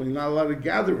certainly not allowed to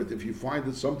gather it if you find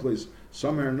it someplace,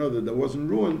 somewhere or another, that wasn't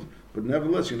ruined, but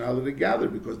nevertheless, you're not allowed to gather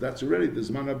because that's already the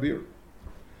Zman Abir.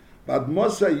 But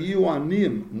Mosa Yu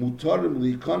Anim Mutarim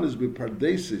Likonis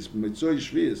Bipardesis Mitzoi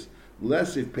Shvius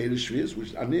less if paid Shvius,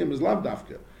 which Anim is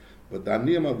Lavdafka. But the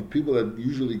Anim are the people that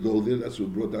usually go there, that's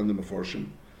what brought down the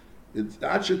Mefarshim. It's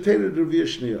Achetated Revia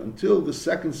Shnia until the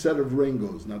second set of rain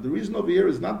goes. Now the reason over here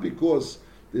is not because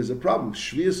there's a problem.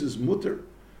 Shvius is mutter.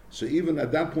 So even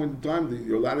at that point in time,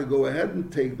 you're allowed to go ahead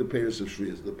and take the payers of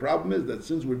Shvius. The problem is that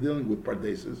since we're dealing with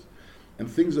Pardesis, and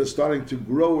things are starting to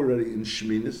grow already in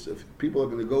Shminis, if people are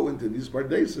going to go into these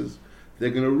Pardesis,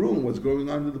 they're going to ruin what's going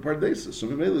on in the Pardesis. So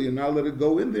maybe you're not let it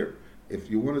go in there.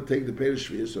 If you want to take the Peder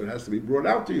Shvius, so it has to be brought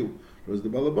out to you. Because the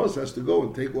Balabos has to go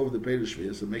and take over the Peder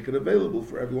Shvius and make it available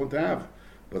for everyone to have.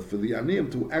 But for the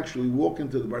Aniyim to actually walk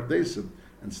into the Pardesim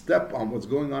and step on what's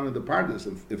going on in the Pardes,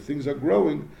 if things are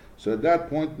growing, so at that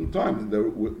point in time,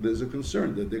 there's a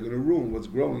concern that they're going to ruin what's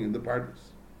growing in the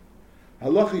Pardes.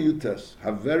 Halacha Yutes,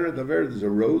 Haveret is a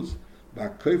rose,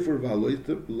 Ba'kofer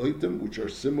v'aloitem, which are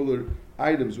similar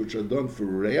items which are done for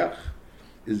Reach,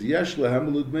 is Yesh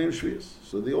Lehem L'Dmeim Shvius.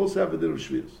 So they also have a din of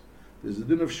Shvius. There's a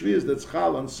din of Shvius that's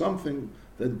chal on something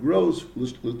that grows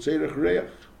L'Tzerech Reach.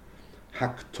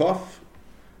 Haktof,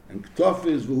 and Ktof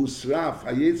is V'husraf,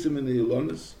 Hayetzim in the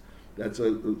Ilonis, that's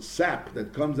a sap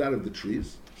that comes out of the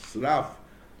trees. Sraf,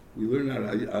 we learn that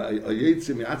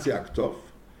Hayetzim Yatzi Haktof,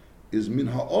 is min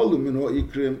ha'olim min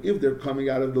ha'ikrim if they're coming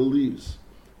out of the leaves,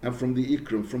 and from the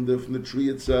ikrim, from the tree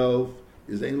itself,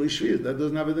 is only shvius. That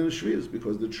doesn't have a din of shvius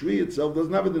because the tree itself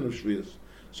doesn't have a din of shvius.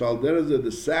 So al derezeh,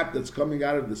 the sap that's coming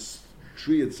out of the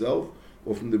tree itself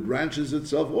or from the branches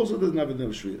itself also doesn't have a din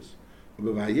of shvius.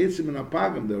 But v'hayetzim and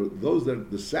apagim, those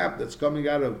that the sap that's coming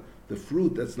out of the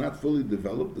fruit that's not fully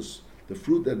developed, the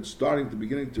fruit that's starting to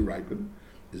beginning to ripen,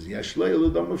 is yeshlei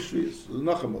l'dam of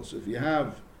shvius. So if you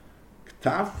have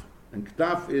ktaf, and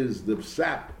ktaf is the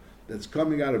sap that's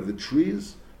coming out of the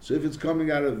trees, so if it's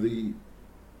coming out of the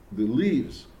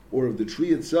leaves or of the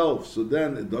tree itself, so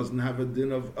then it doesn't have a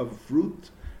din of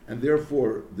fruit, and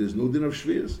therefore there's no din of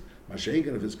shvius.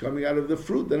 Mashenkin, if it's coming out of the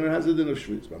fruit, then it has a din of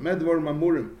shvius. But medvar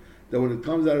mamurim, that when it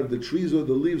comes out of the trees or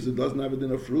the leaves, it doesn't have a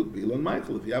din of fruit. Be'ilan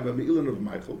Michael. If you have a me'ilan of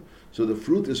Michael, so the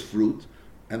fruit is fruit,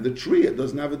 and the tree, it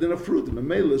doesn't have a din of fruit.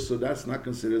 So that's not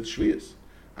considered shvius.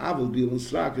 Avil be'ilan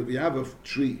srak. If you have a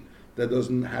tree that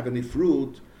doesn't have any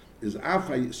fruit, is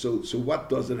afay. So what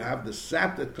does it have? The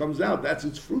sap that comes out, that's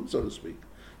its fruit, so to speak.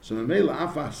 So memela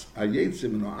afas ayetzim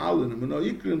and alin and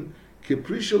ikrin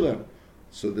kiprishalem.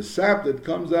 So the sap that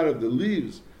comes out of the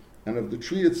leaves and of the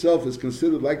tree itself is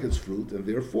considered like its fruit, and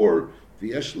therefore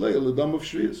the eshlei l'dam of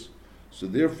shvius. So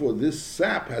therefore this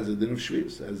sap has a din of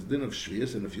shvius, has a din of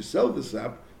shvius, and if you sell the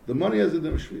sap, the money has a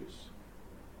din of shvius.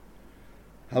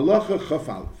 Halacha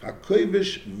chafal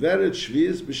hakovish veret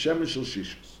shvius b'shemesh shel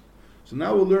shishus. So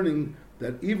now we're learning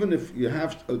that even if you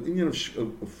have an inyan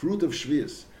of fruit of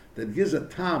shvius that gives a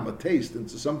tam, a taste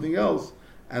into something else,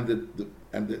 and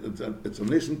it's a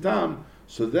nascent tam,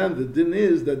 so then the din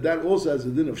is that also has a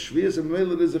din of shvius, and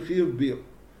maybe it is a chiyuv bir.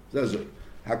 That's it.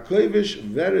 Hakovish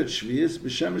veret shvius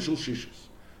b'shemesh shel shishus.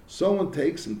 Someone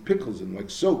takes and pickles and like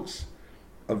soaks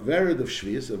a vered of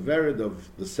shvius, a vered of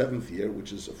the 7th year,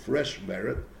 which is a fresh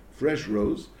vered, fresh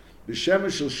rose,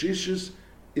 b'shemesh shel shishus,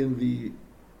 in the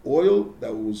oil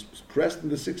that was pressed in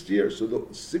the 6th year. So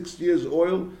the 6 years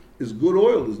oil is good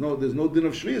oil. There's no din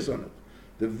of shvius on it.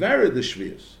 The vered is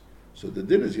shvius. So the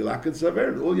din is yilakat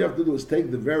savered. All you have to do is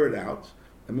take the vered out,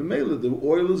 and memela, the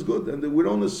oil is good. And we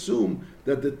don't assume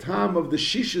that the time of the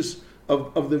shishis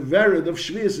of the vered of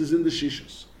shvius is in the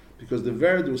shishis, because the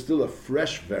vered was still a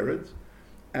fresh vered,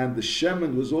 and the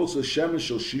shemen was also shemen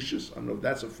shel shishis. I don't know if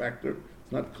that's a factor.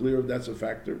 It's not clear if that's a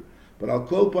factor. But I'll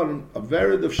call upon a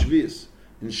vered of shvius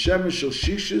in shemen shel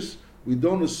shishis. We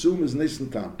don't assume is nisan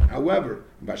tam. However,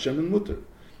 b'shemen mutter.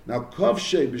 Now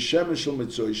kovshei b'shemen shel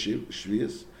mitzoi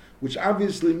shvius, which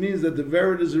obviously means that the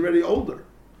vered is already older.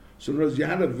 So in other words, you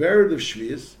had a vered of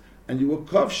shvius, and you were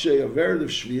kovshei a vered of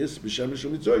shvius b'shemen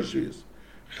shel mitzoi shvius.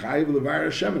 Chayiv levar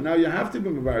Hashem. Now you have to be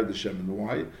mevared the shemen.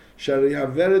 Why? Shari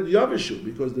havered yavishu,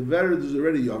 because the vered is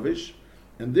already yavish,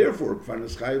 and therefore kfan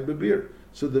is chayiv bebir.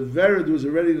 So the vered was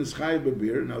already nischayiv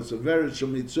bebir. Now it's a vered shel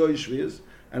mitzoi shvius,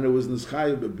 and it was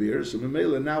nischayiv bebir. So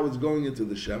memela now it's going into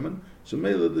the shemen. So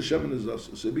memela the shemen is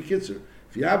also. So b'kitzer,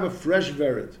 if you have a fresh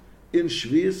vered in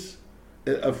shvius,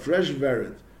 a fresh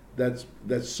vered that's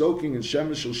soaking in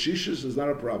shemen shel shishis is not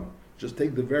a problem. Just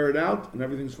take the vered out and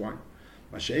everything's fine.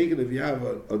 Masha'ekin, if you have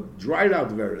a dried out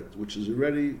vered, which is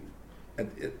already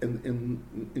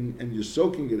and you're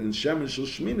soaking it in shemen shel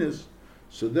shminis,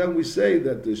 so then we say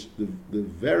that the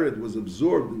vered was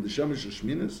absorbed in the shemen shel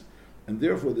shminis, and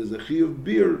therefore there's a chiyuv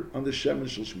bir on the shemen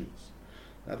shel shminis.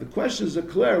 Now the questions are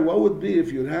clear. What would be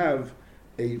if you'd have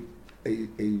a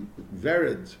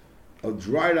vered, a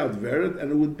dried out vered,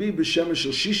 and it would be b'shemen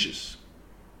shel shishis,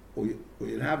 or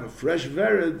you'd have a fresh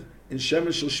vered in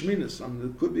shemen shel shminis. I mean,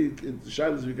 it could be in the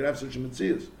shaylas we could have such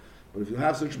metzias, but if you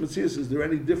have such metzias, is there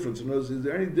any difference? In other words, is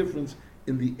there any difference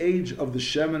in the age of the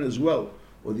shemen as well,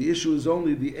 or the issue is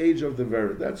only the age of the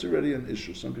vered? That's already an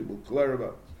issue. Some people clear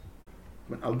about.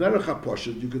 Al derech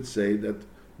haposhet, you could say that.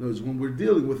 In other words, when we're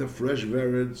dealing with a fresh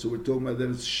vered, so we're talking about that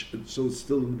it's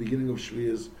still in the beginning of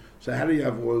shvias. So how do you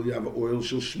have oil? You have oil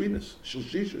shel shminis, shel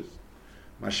shishis.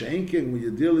 Masha'enkin, when you're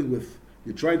dealing with,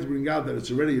 you're trying to bring out that it's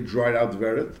already a dried out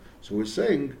vered. So we're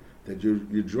saying that you're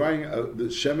drying the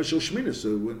shemen shel shminis.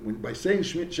 So when by saying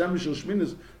shemen shel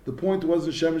shminis, the point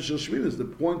wasn't shemen shel shminis. The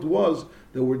point was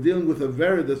that we're dealing with a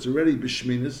vered that's already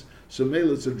b'shminis. So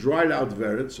mele it's a dried out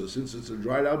vered. So since it's a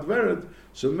dried out vered,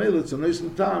 so mele it's a nice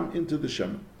tam into the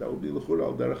shemen. That would be l'chura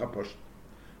al derech haposh.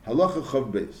 Halacha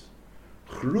chav beis.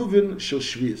 Chruvin shel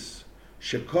shvius,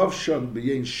 shekov shon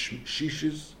b'yein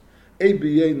shishis, a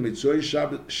b'yein mitzoi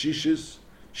shishis,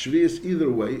 shvius either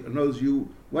way. In other words, you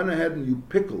went ahead and you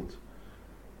pickled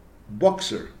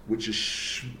boxer, which is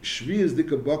shvius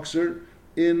dika boxer,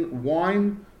 in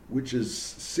wine, which is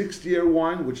 6th year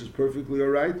wine, which is perfectly all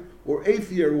right, or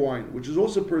 8th year wine, which is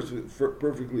also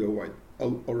perfectly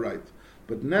all right.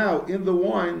 But now in the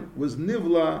wine was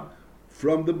nivla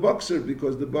from the boxer,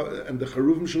 because the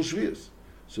charuvim shel shvius.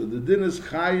 So the din is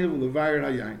chayiv levayer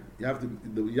hayayin. You have to,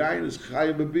 the yayin is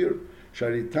chayiv bebir.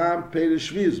 Sharitam peiris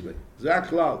shvius be.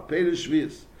 Zaklal peiris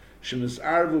shvius. Shenis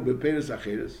arvu be peiris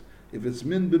acheres. If it's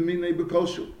min b'minei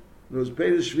b'koshu. There was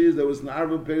Peiris Shvius, there was an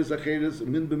Arba Peiris Acheres,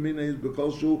 Min B'Mina is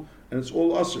Bekolshu, and it's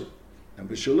all Aser. And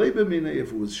B'Shalei B'Mina,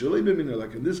 if it was Shalei B'Mina,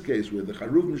 like in this case, where the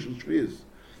Charuv Mishul Shvius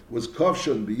was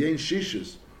Kovshon, B'Yein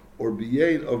Shishis, or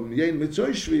B'Yein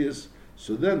Mitzvah Shvius,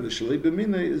 so then the Shalei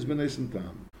B'Mina is B'Nei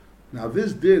Tam. Now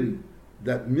this din,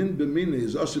 that Min B'Mina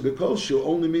is Aser Bekolshu,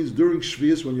 only means during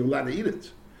Shvius when you're allowed to eat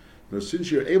it. Now since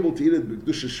you're able to eat it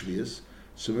B'Kedusha Shvius,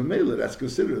 so Memela, that's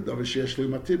considered a Davar Sheyesh Lo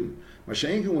Matirin.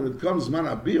 Mashenkin, when it comes Man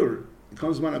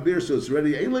Abir, so it's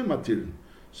already Eilei Matirin.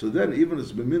 So then, even if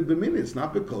it's B'Min B'Mina, it's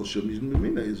not B'Kol Shem, Min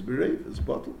B'Mina, it's Berev, it's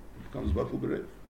Batel. It becomes Batel Berev.